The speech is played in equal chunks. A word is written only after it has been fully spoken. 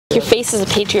Your face is a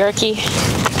patriarchy.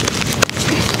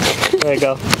 There you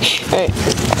go. Alright.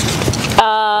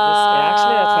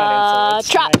 Actually, that's not an insult.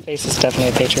 Trap. My face is definitely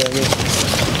a patriarchy.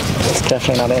 It's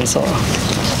definitely not an insult.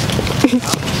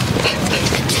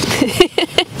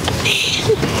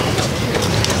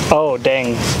 Oh,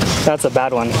 dang. That's a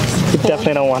bad one. You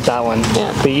definitely don't want that one.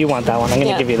 Yeah. But you want that one. I'm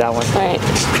going to give you that one. Alright.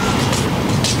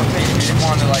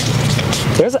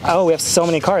 Oh, we have so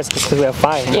many cards because we have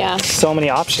 5. Yeah. So many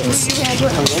options.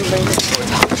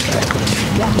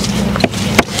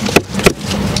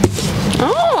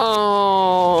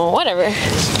 Oh, whatever.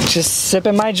 Just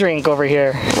sipping my drink over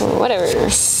here.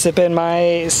 Whatever. Sipping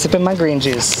my green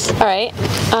juice. Alright.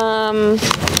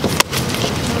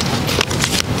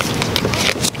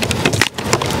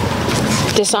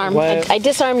 Disarm. I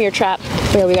disarm your trap.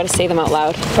 Yeah, we gotta say them out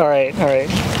loud. Alright, alright.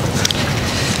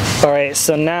 Alright,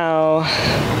 so now,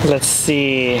 let's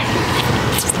see.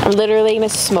 I'm literally gonna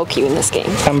smoke you in this game.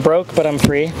 I'm broke, but I'm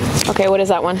free. Okay, what is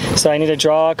that one? So I need to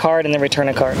draw a card and then return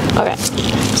a card. Okay.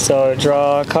 So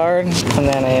draw a card and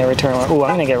then I return one. Ooh,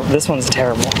 I'm gonna get, this one's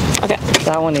terrible. Okay.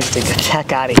 That one needs to get the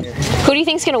heck out of here. Who do you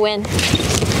think's gonna win?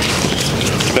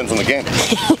 Depends on the game.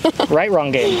 Right,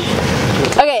 wrong game.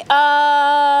 Okay,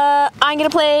 I'm gonna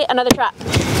play another trap.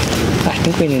 I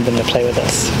think we need them to play with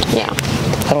us. Yeah.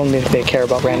 I don't think they care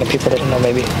about random people they don't know,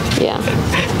 maybe. Yeah.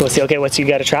 We'll see. Okay, you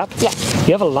got a trap? Yeah.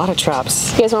 You have a lot of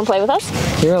traps. You guys wanna play with us?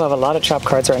 You have a lot of trap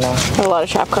cards right now. I have a lot of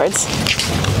trap cards.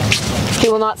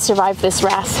 You will not survive this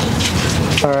wrath.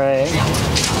 Alright.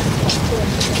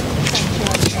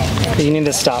 You need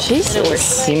to stop.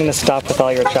 Jesus. You need to stop with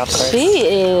all your trap cards. She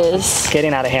is. It's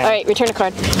getting out of hand. Alright, return a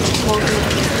card.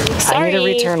 Sorry. I need to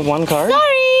return one card?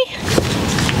 Sorry.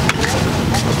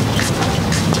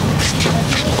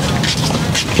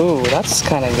 Ooh, that's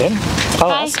kind of good. Oh,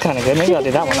 Hi. that's kind of good. Maybe I'll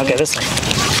do that one. Okay, this one.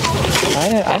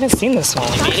 I haven't seen this one.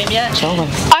 Show them.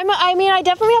 I mean, I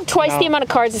definitely have twice the amount of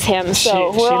cards as him,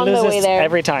 so we're on the way there.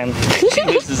 Every time. She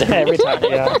loses every time.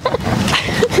 Yeah.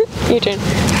 Your turn.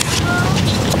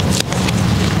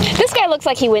 This guy looks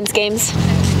like he wins games.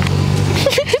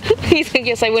 He's like,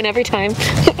 yes, I win every time.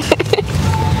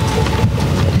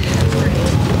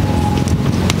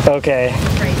 Okay.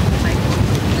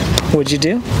 What'd you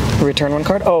do? Return one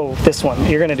card? Oh, this one.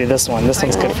 You're gonna do this one. This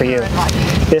one's good for you.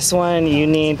 This one, you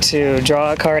need to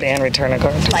draw a card and return a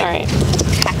card. Like, Alright.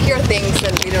 pack your things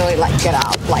and literally like get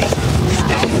out. Like.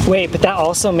 Wait, but that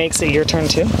also makes it your turn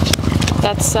too?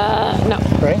 That's, no.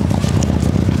 Right?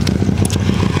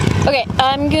 Okay,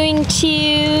 I'm going to...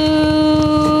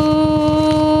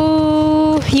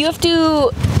 You have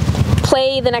to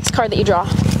play the next card that you draw.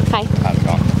 Hi. How's it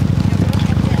going?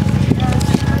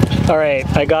 Alright,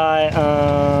 I got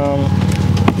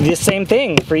the same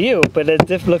thing for you, but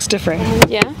it looks different.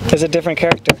 Yeah? It's a different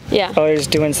character. Yeah. Oh, you're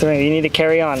just doing something. You need to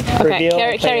carry on. Okay, Reveal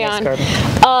carry on. card.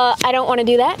 I don't want to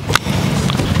do that.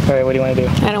 Alright, what do you want to do?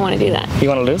 I don't want to do that. You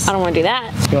want to lose? I don't want to do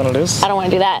that. You want to lose? I don't want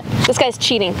to do that. This guy's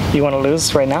cheating. You want to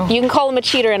lose right now? You can call him a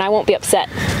cheater and I won't be upset.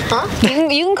 Huh?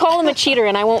 You can call him a cheater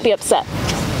and I won't be upset.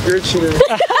 You're a cheater.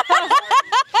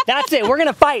 That's it. We're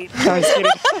gonna fight. No, I'm just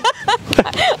kidding.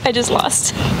 I just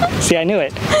lost. See, I knew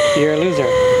it. You're a loser.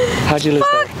 How'd you lose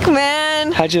though? Fuck,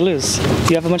 man. How'd you lose?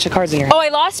 You have a bunch of cards in your hand. Oh, I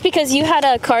lost because you had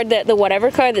a card the whatever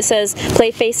card that says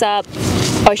play face up.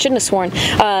 Oh, I shouldn't have sworn.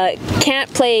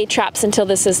 Can't play traps until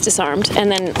this is disarmed.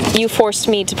 And then you forced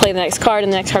me to play the next card,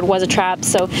 and the next card was a trap.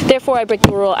 So therefore, I break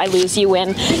the rule. I lose. You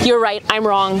win. You're right. I'm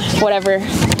wrong. Whatever.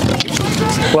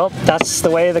 Well, that's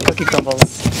the way the cookie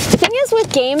crumbles. The thing is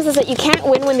with games is that you can't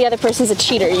win when the other person's a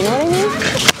cheater. You know what I mean?